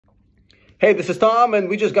Hey, this is Tom, and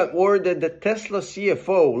we just got word that the Tesla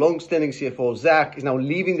CFO, long-standing CFO, Zach, is now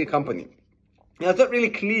leaving the company. Now, it's not really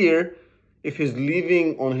clear if he's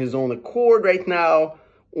leaving on his own accord right now,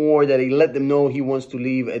 or that he let them know he wants to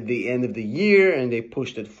leave at the end of the year, and they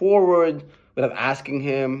pushed it forward without asking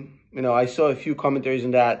him. I saw a few commentaries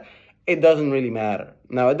on that. It doesn't really matter.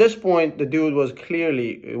 Now, at this point, the dude was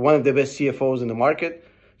clearly one of the best CFOs in the market.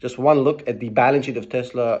 Just one look at the balance sheet of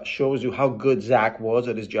Tesla shows you how good Zach was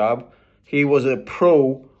at his job. He was a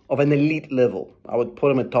pro of an elite level. I would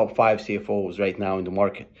put him at top 5 CFOs right now in the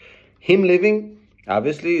market. Him leaving,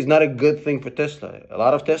 obviously, is not a good thing for Tesla. A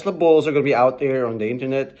lot of Tesla bulls are going to be out there on the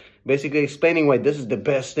internet basically explaining why this is the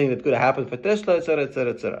best thing that could happen for Tesla, etc.,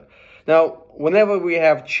 etc., etc. Now, whenever we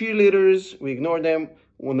have cheerleaders, we ignore them.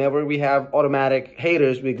 Whenever we have automatic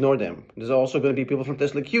haters, we ignore them. There's also going to be people from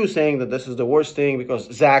Tesla Q saying that this is the worst thing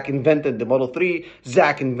because Zach invented the Model 3.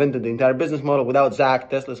 Zach invented the entire business model. Without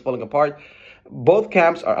Zach, Tesla is falling apart. Both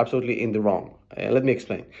camps are absolutely in the wrong. Let me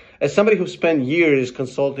explain. As somebody who spent years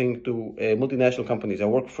consulting to multinational companies, I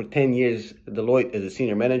worked for 10 years at Deloitte as a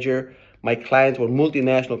senior manager. My clients were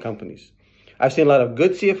multinational companies. I've seen a lot of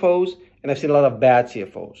good CFOs and I've seen a lot of bad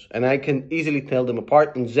CFOs. And I can easily tell them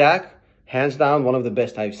apart. And Zach, hands down, one of the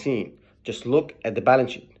best I've seen. Just look at the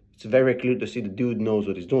balance sheet. It's very clear to see the dude knows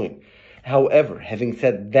what he's doing. However, having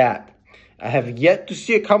said that, I have yet to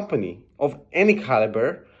see a company of any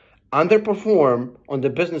caliber underperform on the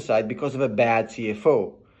business side because of a bad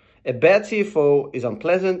CFO. A bad CFO is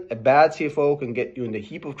unpleasant. A bad CFO can get you in a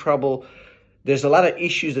heap of trouble. There's a lot of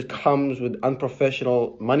issues that comes with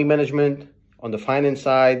unprofessional money management on the finance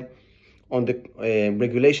side, on the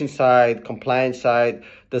regulation side, compliance side.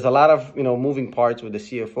 There's a lot of moving parts with the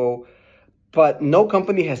CFO, but no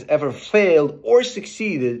company has ever failed or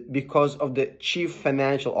succeeded because of the chief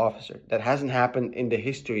financial officer. That hasn't happened in the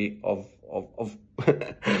history of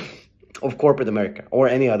of corporate America or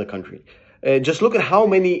any other country. Just look at how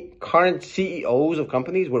many current CEOs of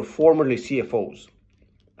companies were formerly CFOs.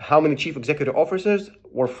 How many chief executive officers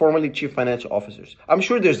were formerly chief financial officers. I'm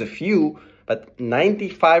sure there's a few, but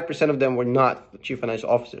 95% of them were not chief financial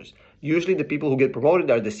officers. Usually the people who get promoted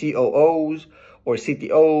are the COOs or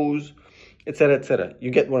CTOs, etc., etc.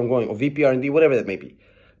 You get where I'm going, or VP R&D, whatever that may be.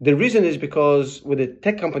 The reason is because with a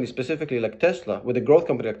tech company specifically like Tesla, with a growth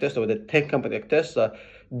company like Tesla, with a tech company like Tesla,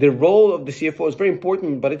 the role of the CFO is very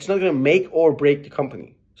important, but it's not going to make or break the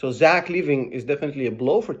company. So Zach leaving is definitely a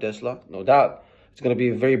blow for Tesla, no doubt. It's going to be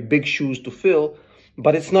very big shoes to fill,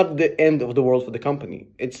 but it's not the end of the world for the company.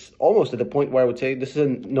 It's almost at the point where I would say this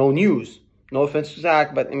is no news. No offense to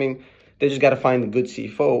Zach, but they just got to find a good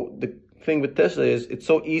CFO. The thing with Tesla is it's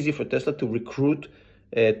so easy for Tesla to recruit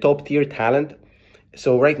top tier talent.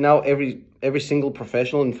 So right now, every single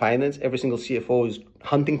professional in finance, every single CFO is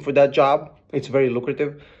hunting for that job. It's very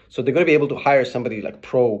lucrative. So they're going to be able to hire somebody like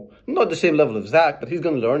pro, not the same level of Zach, but he's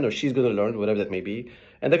going to learn or she's going to learn, whatever that may be.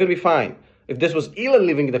 And they're going to be fine. If this was Elon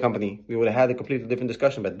leaving the company, we would have had a completely different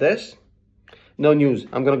discussion. But this, no news.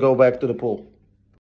 I'm going to go back to the pool.